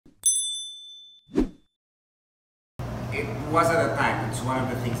was at the time. It's one of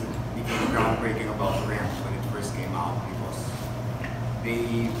the things that became groundbreaking about Rent when it first came out, because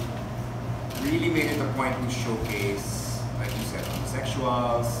they really made it a point to showcase, like you said,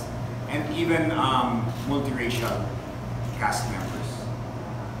 homosexuals and even multiracial cast members.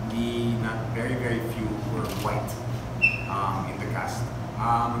 Not very few were white in the cast.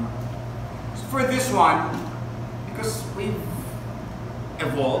 So for this one, because we've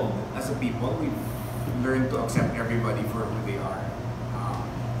evolved as a people, we've learned to accept everybody for who they are.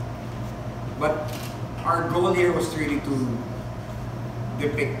 But our goal here was really to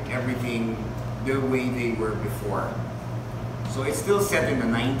depict everything the way they were before. So it's still set in the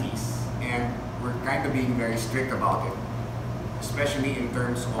 90s, and we're kind of being very strict about it, especially in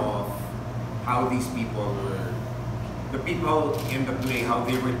terms of how these people were, the people in the play, how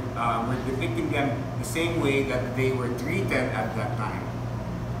they were depicting them the same way that they were treated at that time.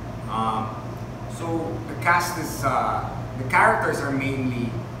 So the cast is, the characters are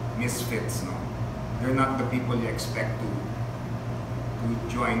mainly misfits, no? They're not the people you expect to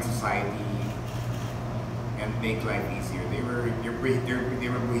join society and make life easier. They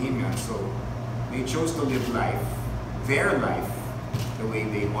were bohemians, so they chose to live life, their life, the way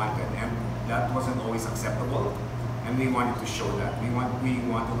they wanted, and that wasn't always acceptable. And we wanted to show that. We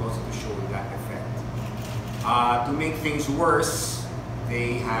wanted also to show that effect. To make things worse,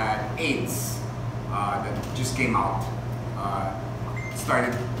 they had AIDS that just came out.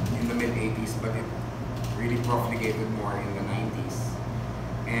 Started in the mid-80s, but it really profligated more in the 90s.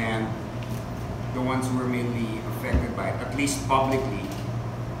 And the ones who were mainly affected by it, at least publicly,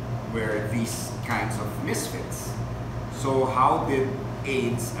 were these kinds of misfits. So how did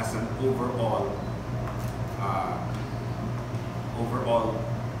AIDS as an overall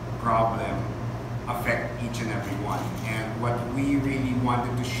problem affect each and every one? And what we really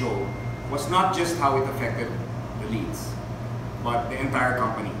wanted to show was not just how it affected the leads, but the entire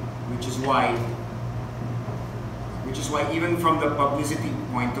company, which is why even from the publicity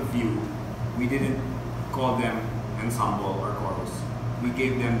point of view, we didn't call them ensemble or chorus. We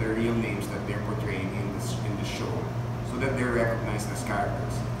gave them the real names that they're portraying in the show, so that they're recognized as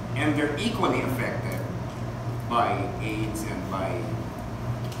characters. And they're equally affected by AIDS and by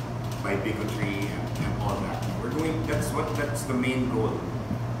bigotry and all that. That's the main goal.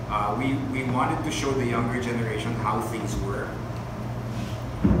 We wanted to show the younger generation how things were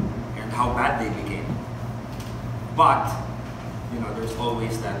and how bad they became. But there's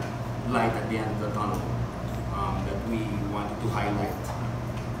always that light at the end of the tunnel that we wanted to highlight,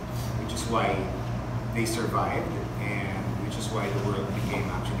 which is why they survived, and which is why the world became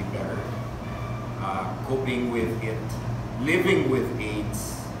actually better. Coping with it, living with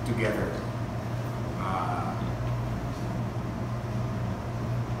AIDS together.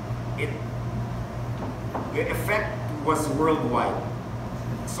 The effect was worldwide,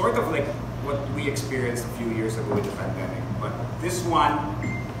 sort of like what we experienced a few years ago with the pandemic. But this one,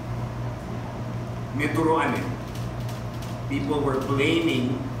 neturuan eh. People were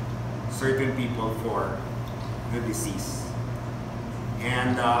blaming certain people for the disease.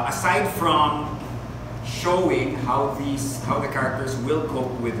 And aside from showing how the characters will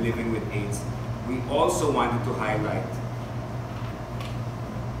cope with living with AIDS, we also wanted to highlight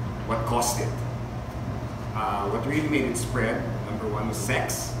what caused it. What really made it spread, number one, was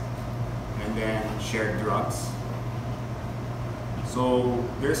sex, and then shared drugs. So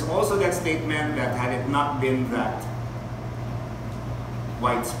there's also that statement that had it not been that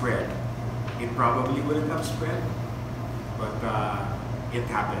widespread, it probably wouldn't have spread, but it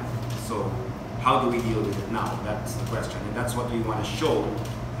happened. So how do we deal with it now? That's the question, and that's what we want to show,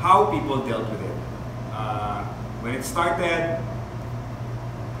 how people dealt with it. When it started,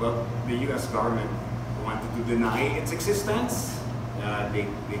 well, the US government wanted to deny its existence. They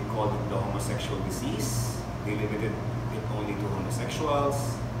called it the homosexual disease. They limited it only to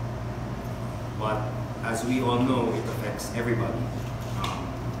homosexuals. But as we all know, it affects everybody,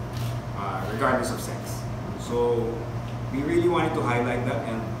 regardless of sex. So we really wanted to highlight that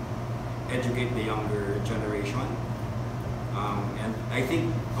and educate the younger generation. And I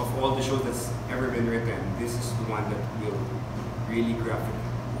think of all the shows that's ever been written, this is the one that will really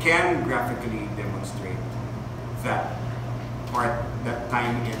can graphically demonstrate that part, that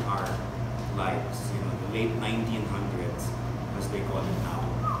time in our lives, the late 1900s, as they call it now.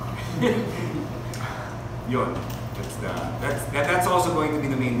 Yun, that's also going to be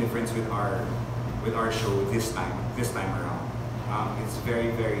the main difference with our show this time around. It's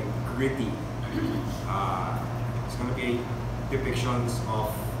very gritty. It's going to be depictions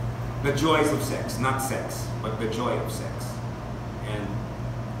of the joys of sex, not sex, but the joy of sex and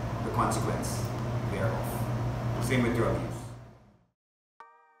the consequence thereof. Same with drug use.